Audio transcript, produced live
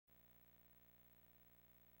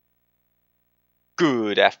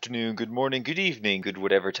Good afternoon, good morning, good evening, good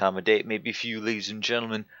whatever time of day it may be for you, ladies and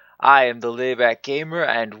gentlemen. I am the Layback Gamer,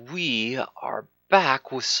 and we are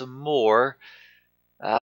back with some more.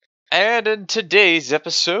 And in today's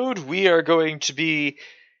episode, we are going to be,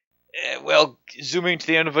 zooming to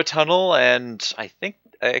the end of a tunnel, and I think,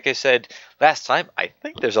 like I said last time, I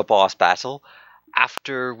think there's a boss battle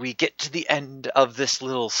after we get to the end of this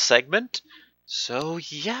little segment. So,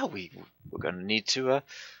 yeah, we're going to need to,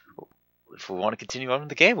 if we want to continue on in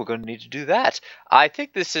the game, we're going to need to do that. I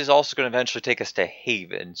think this is also going to eventually take us to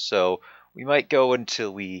Haven, so we might go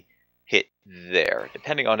until we hit there,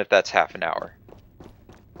 depending on if that's half an hour.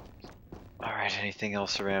 Alright, anything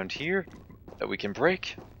else around here that we can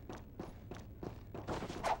break?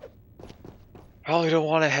 Probably don't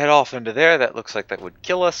want to head off into there. That looks like that would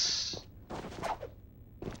kill us.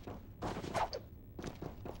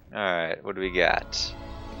 Alright, what do we got?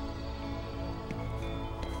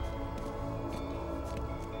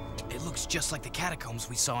 It looks just like the catacombs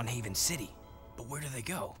we saw in Haven City. But where do they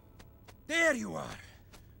go? There you are!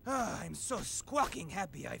 I'm so squawking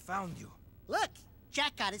happy I found you. Look,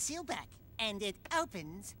 Jack got a seal back, and it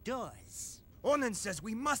opens doors. Onan says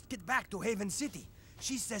we must get back to Haven City.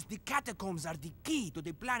 She says the catacombs are the key to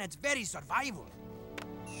the planet's very survival.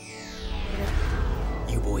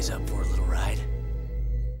 You boys up for a little ride?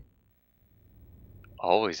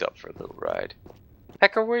 Always up for a little ride.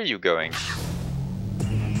 Hecker, where are you going?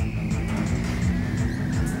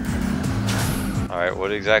 Alright,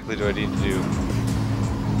 what exactly do I need to do?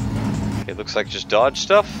 It looks like just dodge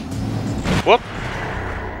stuff. Whoop!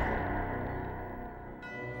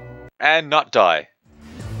 And not die.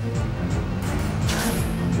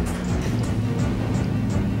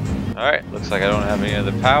 Alright, looks like I don't have any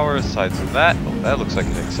other power aside from that. Oh, that looks like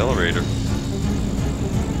an accelerator.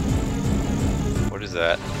 What is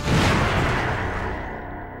that?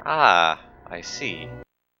 Ah, I see.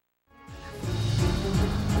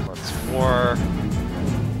 Once more.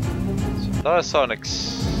 So I thought I saw an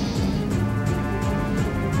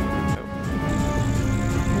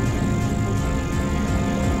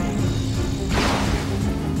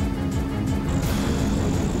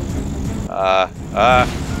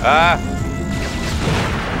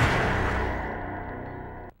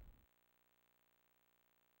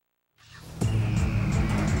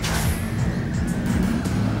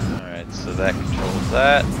Alright, so that controls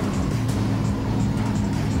that.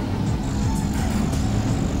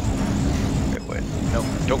 Wait, no,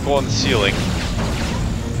 don't go on the ceiling.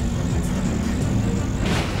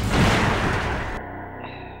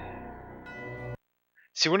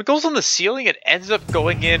 See, when it goes on the ceiling, it ends up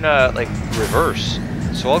going in, like, reverse.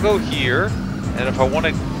 So I'll go here, and if I want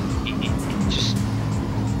to...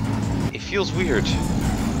 It feels weird.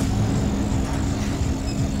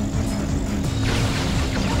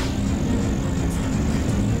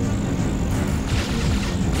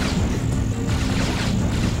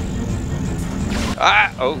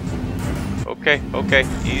 Ah! Oh! Okay, okay.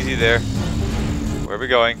 Easy there. Where are we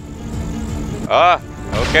going? Ah!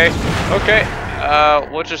 Okay, okay.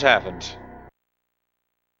 What just happened?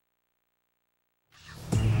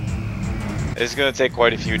 It's gonna take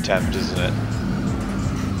quite a few attempts, isn't it?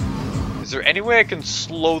 Is there any way I can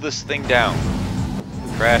slow this thing down?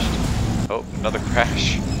 Crashed. Oh, another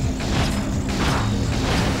crash.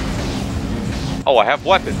 Oh, I have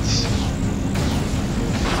weapons.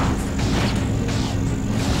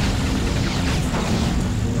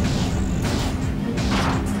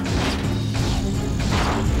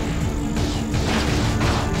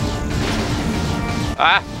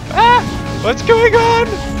 Ah! Ah! What's going on?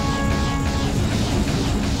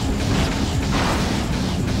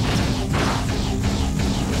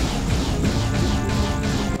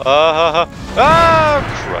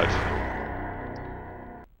 Crud.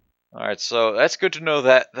 Alright, so that's good to know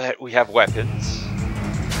that we have weapons.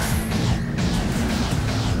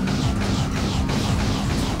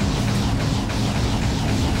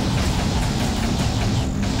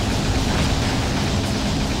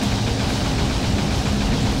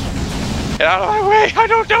 Get out of my way! I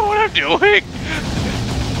don't know what I'm doing!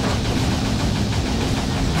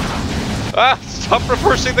 Ah! Stop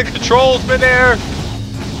reversing the controls, midair!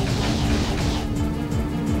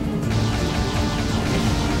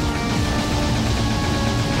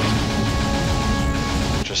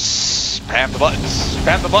 Just spam the buttons.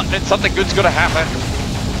 Spam the button and something good's gonna happen.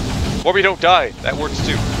 Or we don't die. That works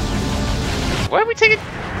too. Why are we taking...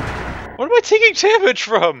 What am I taking damage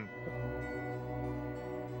from?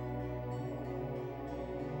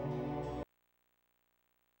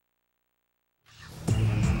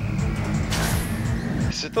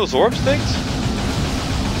 Is it those orbs things?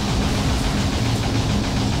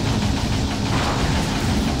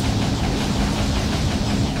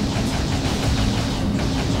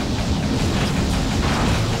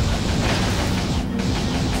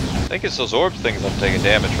 think it's those orb things I'm taking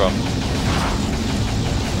damage from.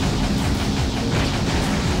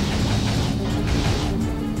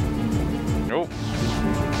 Nope.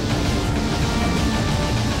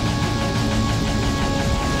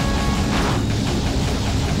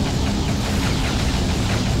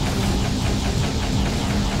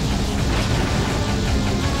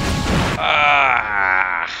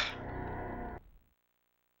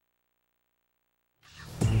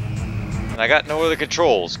 I got no other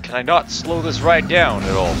controls. Can I not slow this ride down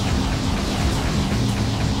at all?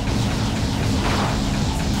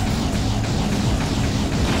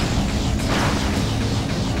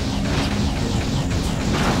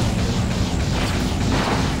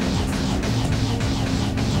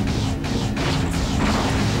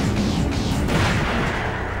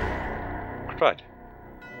 Crud.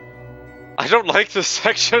 I don't like this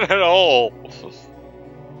section at all.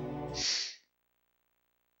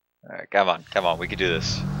 Alright, come on, we can do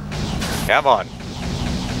this. Come on.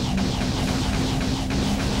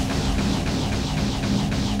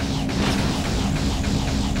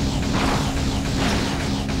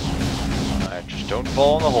 Alright, just don't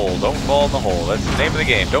fall in the hole, don't fall in the hole. That's the name of the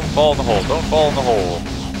game. Don't fall in the hole, don't fall in the hole.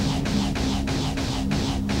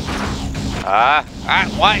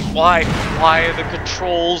 Why are the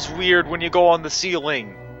controls weird when you go on the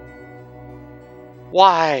ceiling?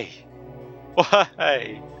 Why?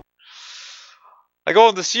 Why? I go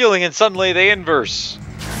on the ceiling and suddenly they inverse.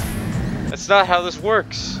 That's not how this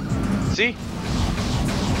works. See?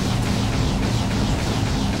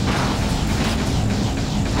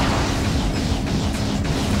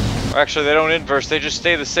 Or actually, they don't inverse, they just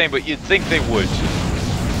stay the same, but you'd think they would.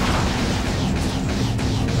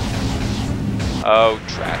 Oh,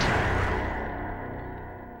 drat.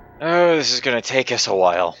 Oh, this is gonna take us a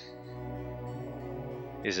while.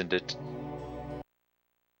 Isn't it?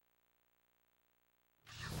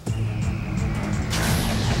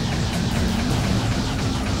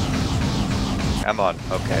 Come on,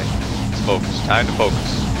 okay. Let's focus. Time to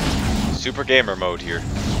focus. Super gamer mode here.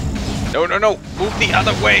 No, no, no! Move the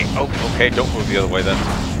other way! Oh, okay, don't move the other way then.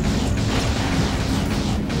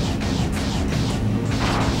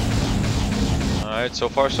 Alright, so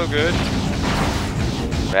far so good.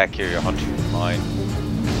 Back here, you're hunting mine.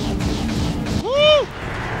 Woo!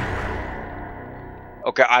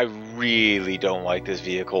 Okay, I really don't like this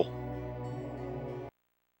vehicle.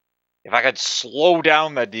 If I could slow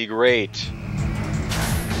down, that'd be great.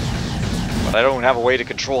 But I don't have a way to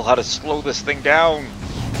control how to slow this thing down.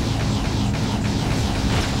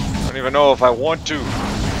 I don't even know if I want to.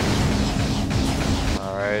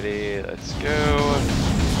 Alrighty, let's go.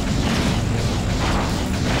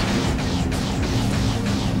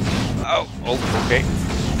 Oh, okay.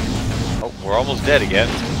 Oh, we're almost dead again.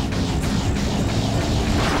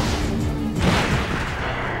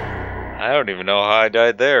 I don't even know how I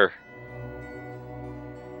died there.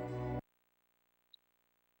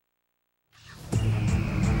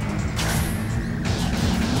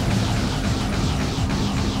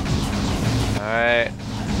 Alright.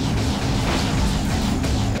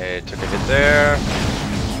 Okay, took a hit there.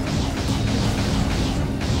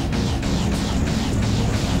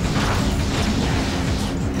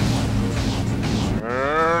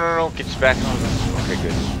 No, get back on. Okay,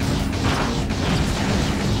 good.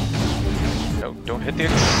 No, don't hit the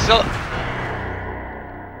accelerator.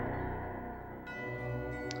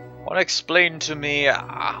 Want to explain to me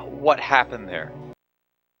what happened there?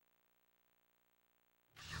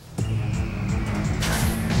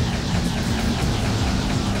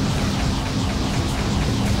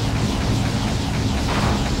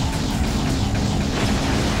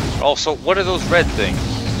 Also, what are those red things?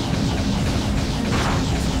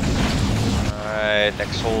 Alright,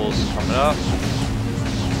 next hole's coming up.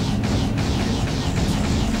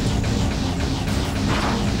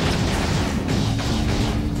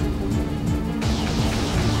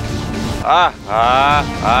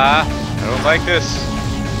 I don't like this.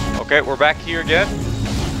 Okay, we're back here again.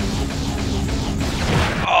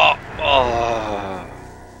 Oh.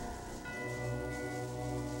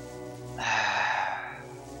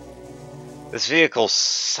 This vehicle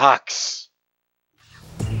sucks.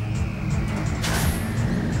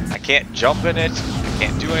 I can't jump in it. I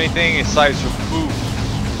can't do anything aside from move.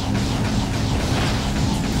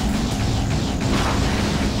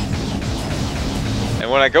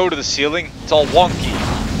 And when I go to the ceiling, it's all wonky.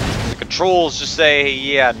 The controls just say,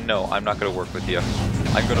 yeah, no, I'm not going to work with you.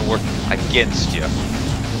 I'm going to work against you. I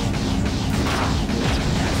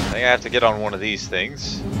think I have to get on one of these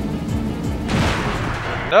things.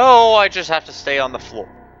 No, I just have to stay on the floor.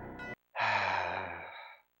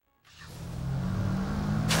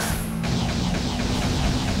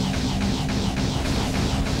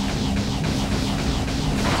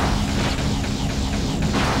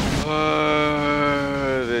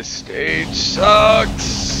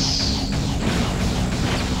 sucks.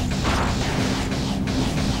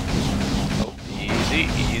 Oh, easy,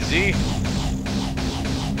 easy.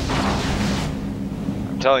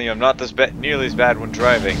 I'm telling you, I'm not nearly as bad when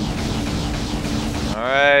driving.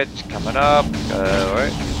 Alright, coming up.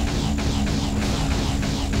 Alright.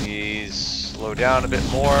 Please slow down a bit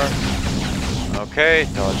more. Okay,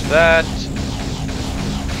 dodge that.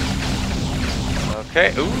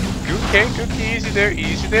 Okay, ooh, okay, good, easy there,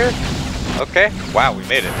 easy there. Okay, wow, we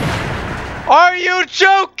made it. Are you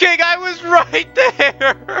joking? I was right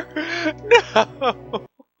there! No!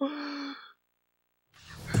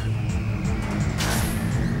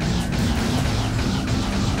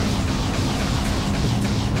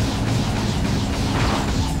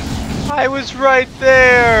 I was right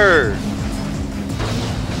there!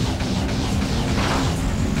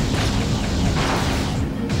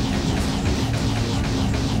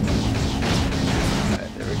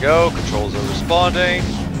 Alright, there we go. Controls are responding.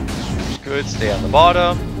 Which is good. Stay on the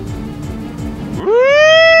bottom. Whee!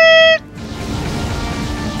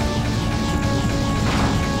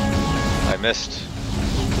 I missed.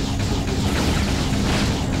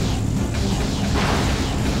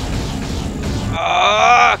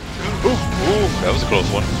 Ah! Ooh, that was a close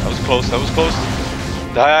one. That was close, that was close.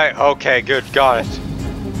 Okay, good, got it.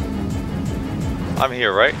 I'm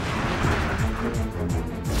here, right?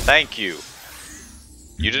 Thank you.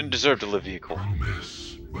 You didn't deserve to live vehicle.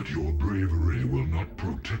 Promise, but your bravery will not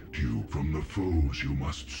protect you from the foes you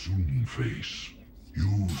must soon face.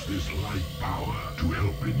 Use this light power to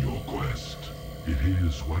help in your quest. It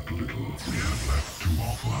is what little we have left to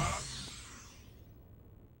offer.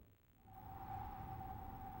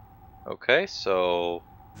 Okay, so...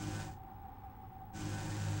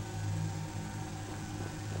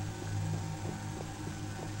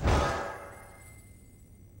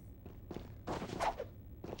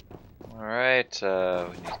 Alright, we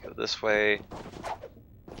need to go this way.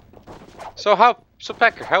 So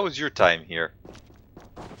Pecker, how was your time here?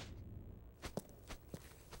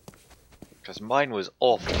 Because mine was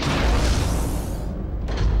awful.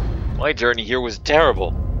 My journey here was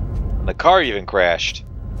terrible. And the car even crashed.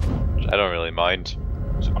 I don't really mind.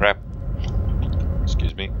 It's a crap...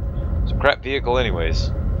 Excuse me. It's a crap vehicle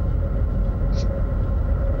anyways.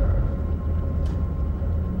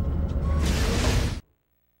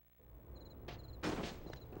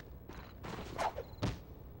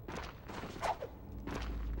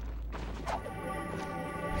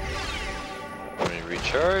 Let me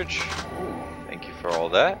recharge. Ooh, thank you for all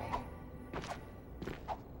that.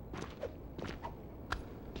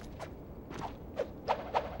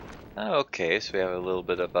 Okay, so we have a little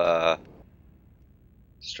bit of a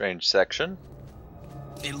strange section.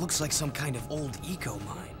 It looks like some kind of old eco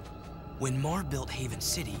mine. When Mar built Haven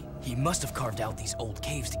City, he must have carved out these old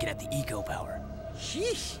caves to get at the eco power.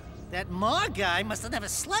 Sheesh, that Mar guy must have never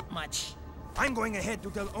slept much. I'm going ahead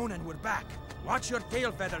to tell Onan we're back. Watch your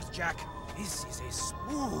tail feathers, Jack. This is a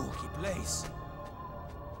spooky place.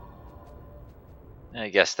 I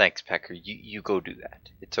guess thanks, Pecker. You go do that.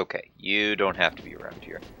 It's okay. You don't have to be around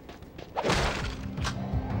here.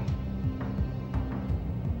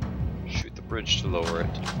 Shoot the bridge to lower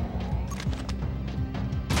it.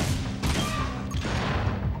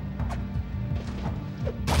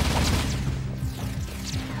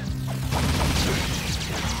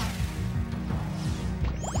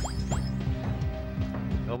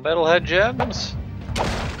 No metalhead gems?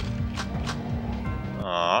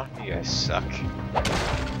 Aw, you guys suck.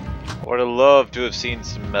 I would have loved to have seen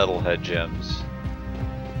some metalhead gems.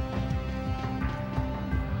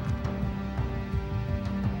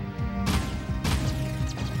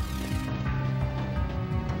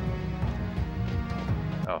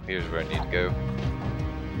 Oh, here's where I need to go.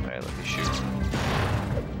 Alright, let me shoot.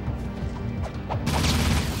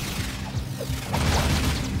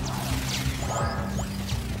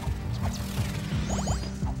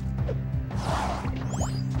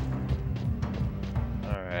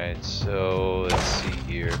 Alright, so let's see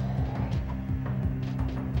here.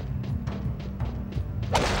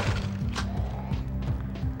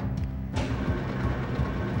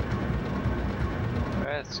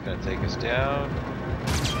 Alright, it's gonna take us down.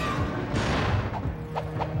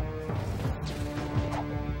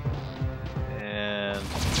 And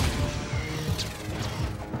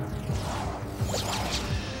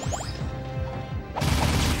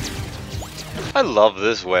I love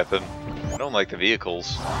this weapon. I don't like the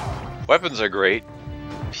vehicles. Weapons are great.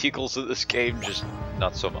 Vehicles in this game, just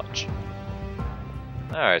not so much.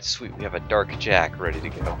 Alright, sweet. We have a Dark Jack ready to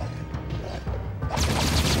go.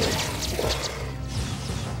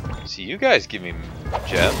 See, you guys give me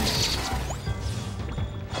gems.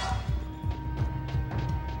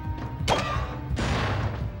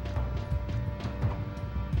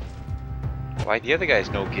 Why the other guys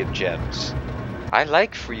no give gems? I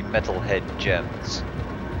like free metalhead gems.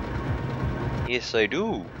 Yes, I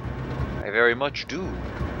do. I very much do.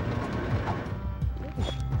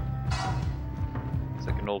 It's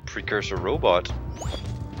like an old precursor robot.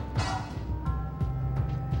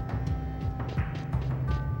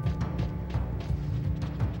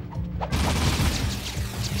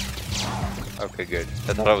 Okay, good.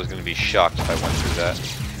 I thought I was going to be shocked if I went through that.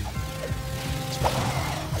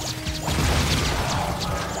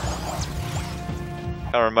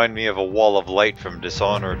 Kind of remind me of a wall of light from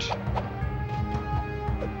Dishonored.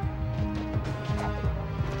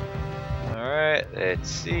 Alright, let's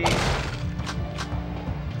see.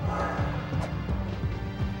 I'd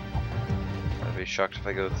be shocked if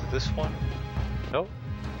I go through this one. Nope.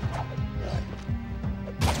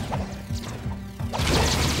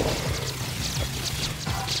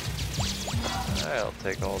 Alright, I'll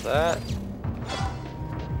take all that.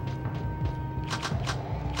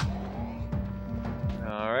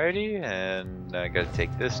 Alrighty, and I gotta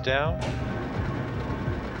take this down.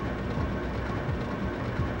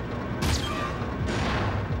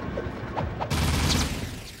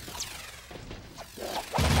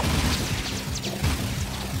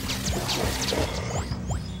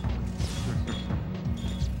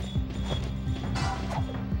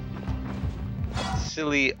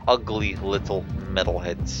 Silly, ugly little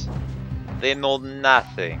metalheads. They know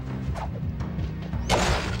nothing.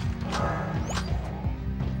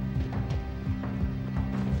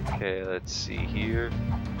 Okay, let's see here.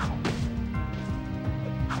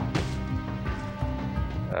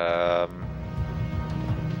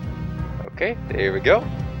 Okay, there we go.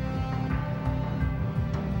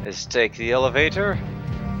 Let's take the elevator.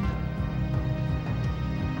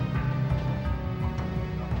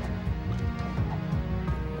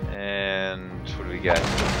 And what do we got?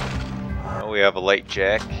 Oh, we have a light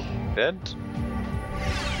jack vent.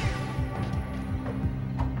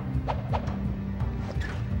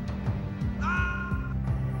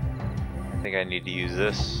 I think I need to use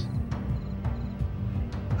this.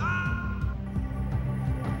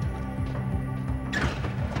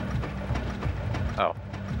 Oh,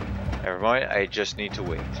 never mind. I just need to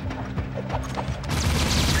wait.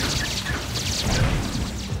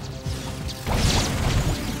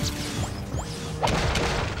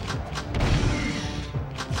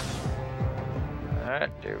 Alright,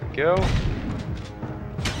 there we go.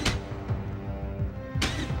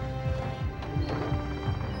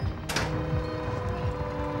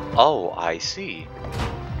 Oh, I see.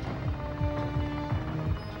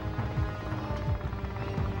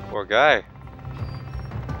 Poor guy.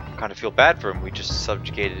 Kind of feel bad for him. We just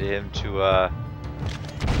subjugated him to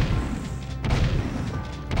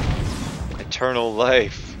eternal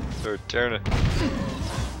life or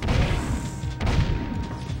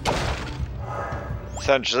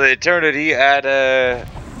essentially eternity at a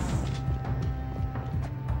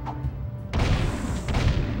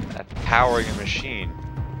powering a machine.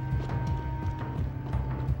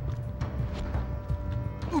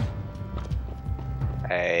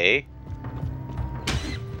 Hey.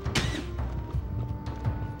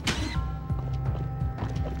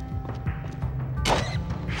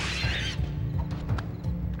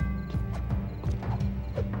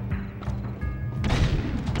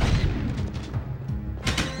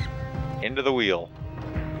 Into the wheel.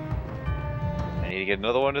 I need to get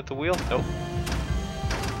another one at the wheel? Nope.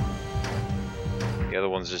 The other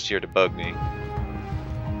one's just here to bug me.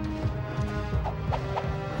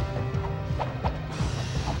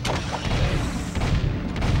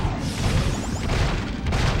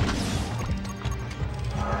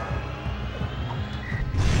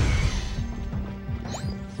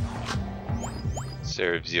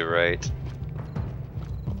 Serves you right.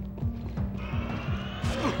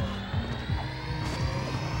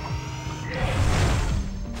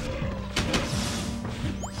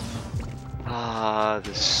 Ah,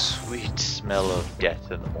 the sweet smell of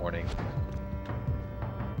death in the morning.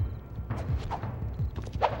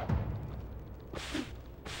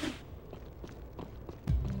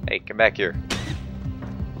 Hey, come back here.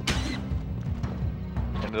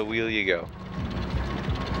 Into the wheel you go.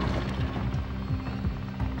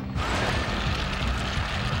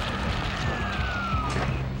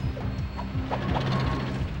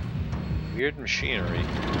 Weird machinery.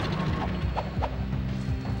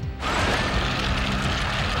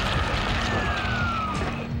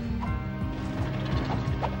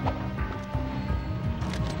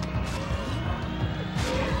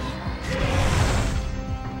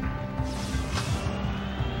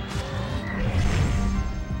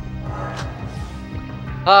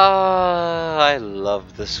 Ah, I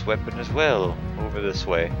love this weapon as well. Over this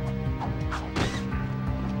way.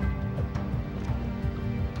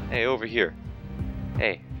 Hey, over here.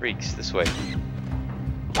 Hey, freaks, this way.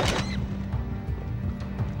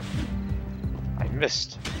 I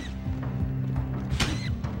missed.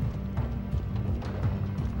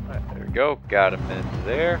 Alright, there we go. Got him into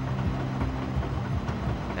there.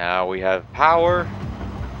 Now we have power.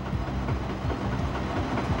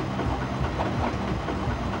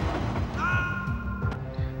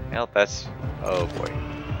 Well, that's... oh boy.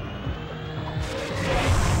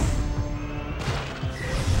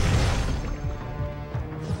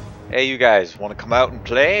 Hey, you guys, want to come out and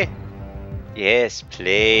play? Yes,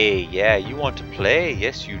 play. Yeah, you want to play?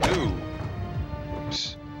 Yes, you do.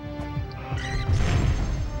 Oops.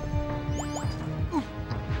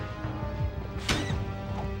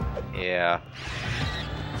 Yeah.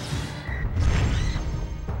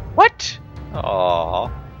 What? Aww.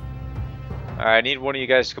 Alright, I need one of you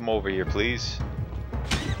guys to come over here, please.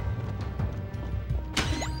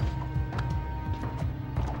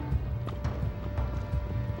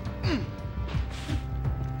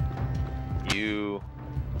 You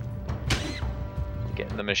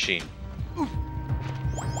get in the machine.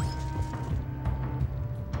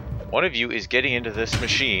 One of you is getting into this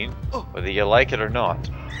machine, whether you like it or not.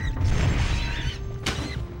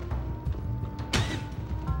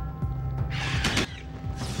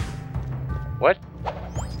 What?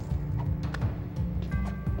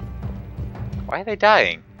 Why are they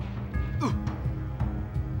dying?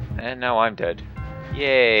 And now I'm dead.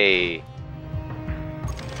 Yay!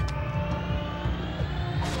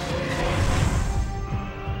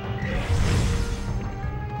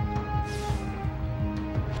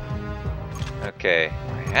 Okay,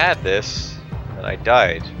 I had this, and I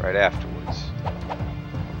died right afterwards.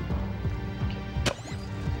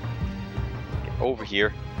 Get over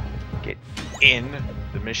here. Get in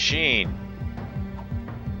the machine.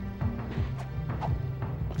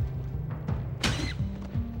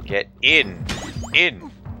 Get in.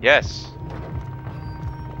 In. Yes.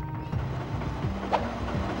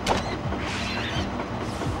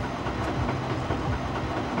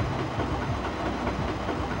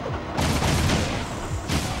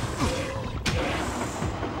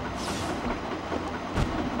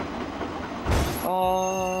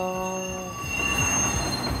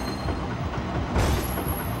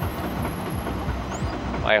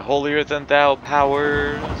 My holier than thou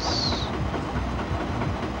powers,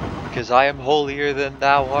 because I am holier than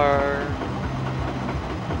thou art.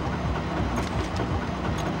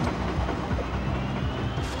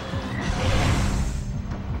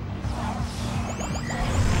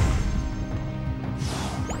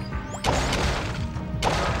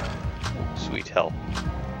 Sweet hell.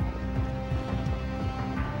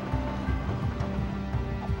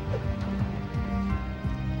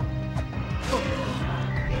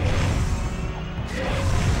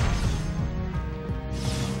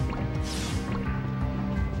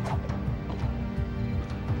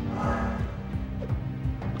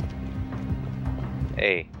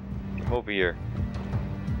 Hey, come over here.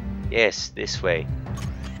 Yes, this way.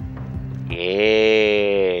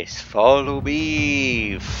 Yes, follow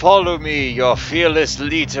me. Follow me, your fearless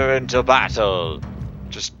leader into battle.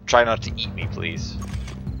 Just try not to eat me, please.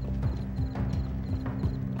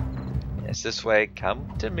 Yes, this way.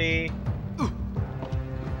 Come to me.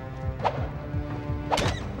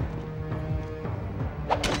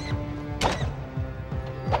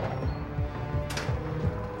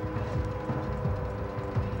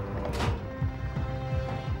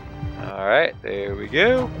 Alright, there we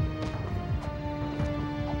go.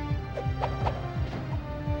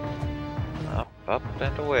 Up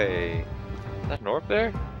and away. Is that an orb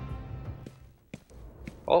there?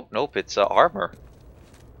 Oh, nope, it's armor.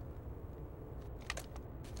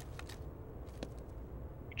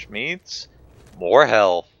 Which means more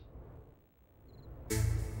health.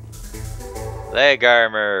 Leg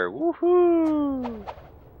armor. Woohoo!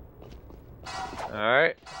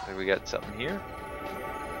 Alright, so we got something here.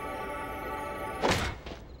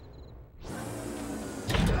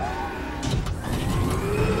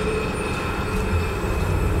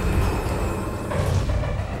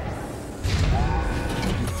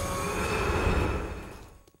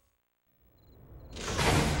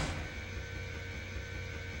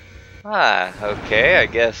 Ah, okay, I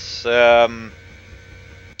guess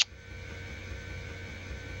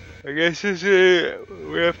this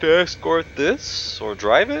we have to escort this, or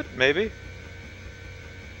drive it, maybe?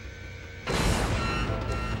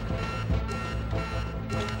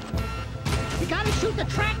 You gotta shoot the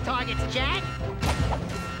track targets, Jack!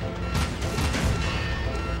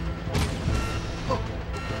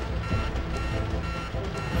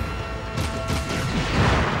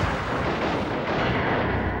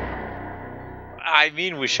 I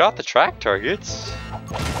mean, we shot the track targets.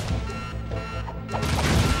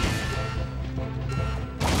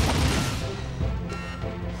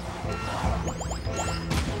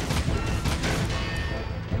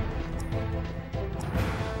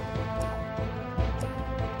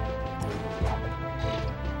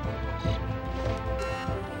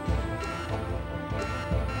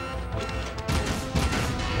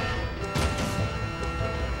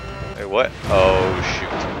 Wait, what? Oh,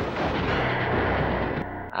 shoot.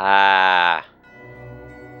 Ah.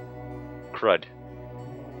 Crud.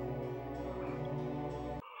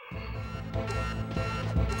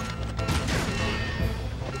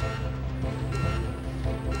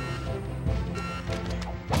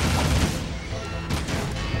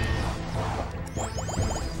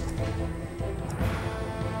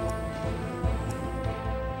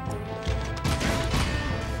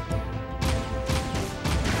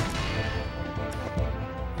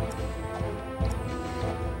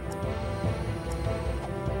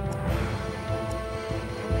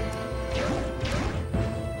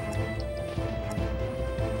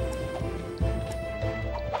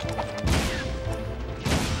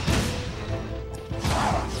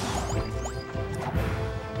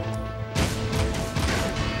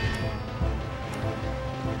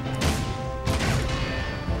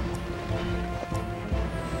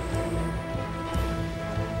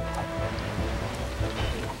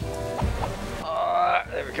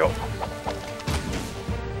 There we go.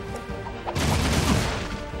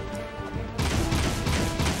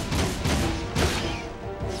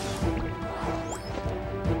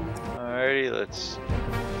 Alrighty, let's...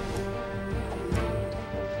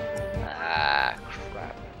 Ah,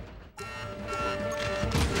 crap.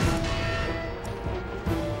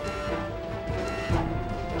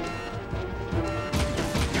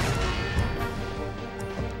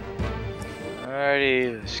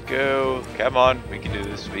 Alrighty, let's go. Come on, we can do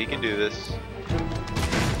this, we can do this.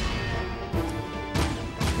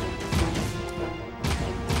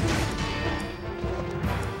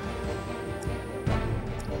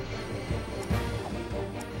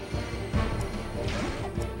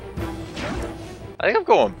 I think I'm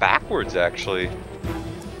going backwards, actually.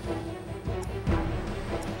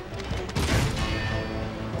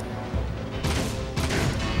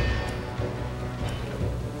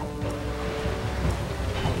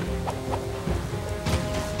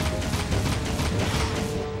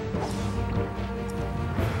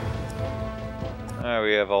 Alright,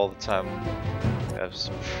 we have all the time. We have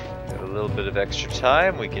a little bit of extra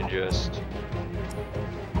time. We can just...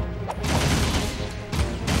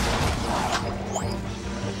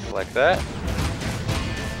 like that.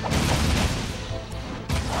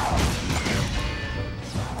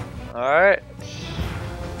 Alright.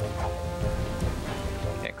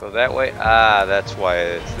 Can't go that way. Ah, that's why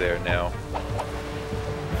it's there now.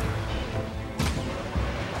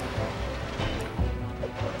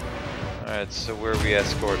 Alright, so where are we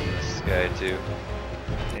escorting this guy to?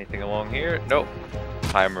 Anything along here? Nope.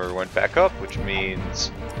 Timer went back up, which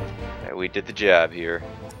means that we did the job here.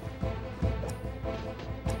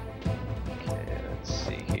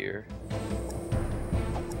 Here.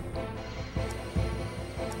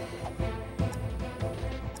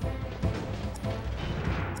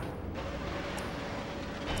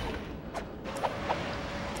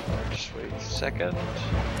 Just wait a second.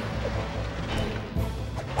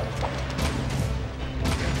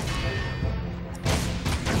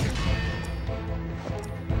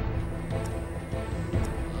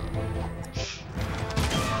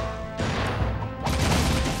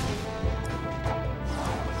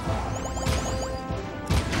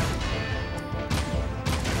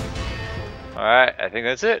 Alright, I think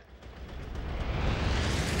that's it.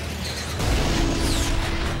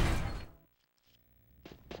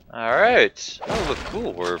 Alright. Oh, look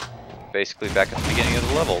cool. We're basically back at the beginning of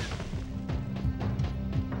the level.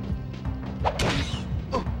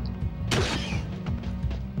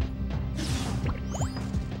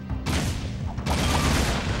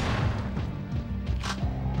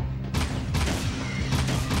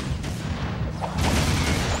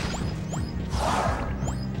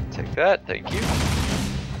 Take that, thank you.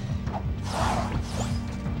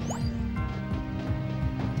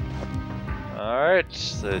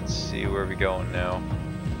 Alright, let's see where we're going now.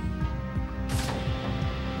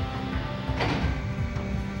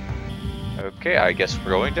 Okay, I guess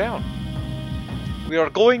we're going down. We are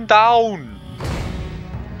going down!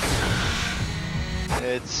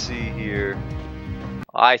 Let's see here.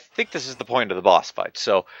 I think this is the point of the boss fight,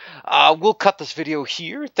 so we'll cut this video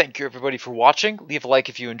here. Thank you everybody for watching. Leave a like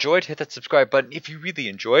if you enjoyed, hit that subscribe button if you really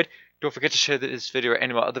enjoyed. Don't forget to share this video or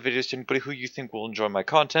any of my other videos to anybody who you think will enjoy my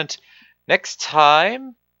content. Next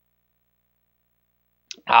time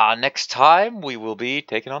we will be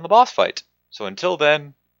taking on the boss fight. So until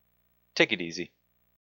then, take it easy.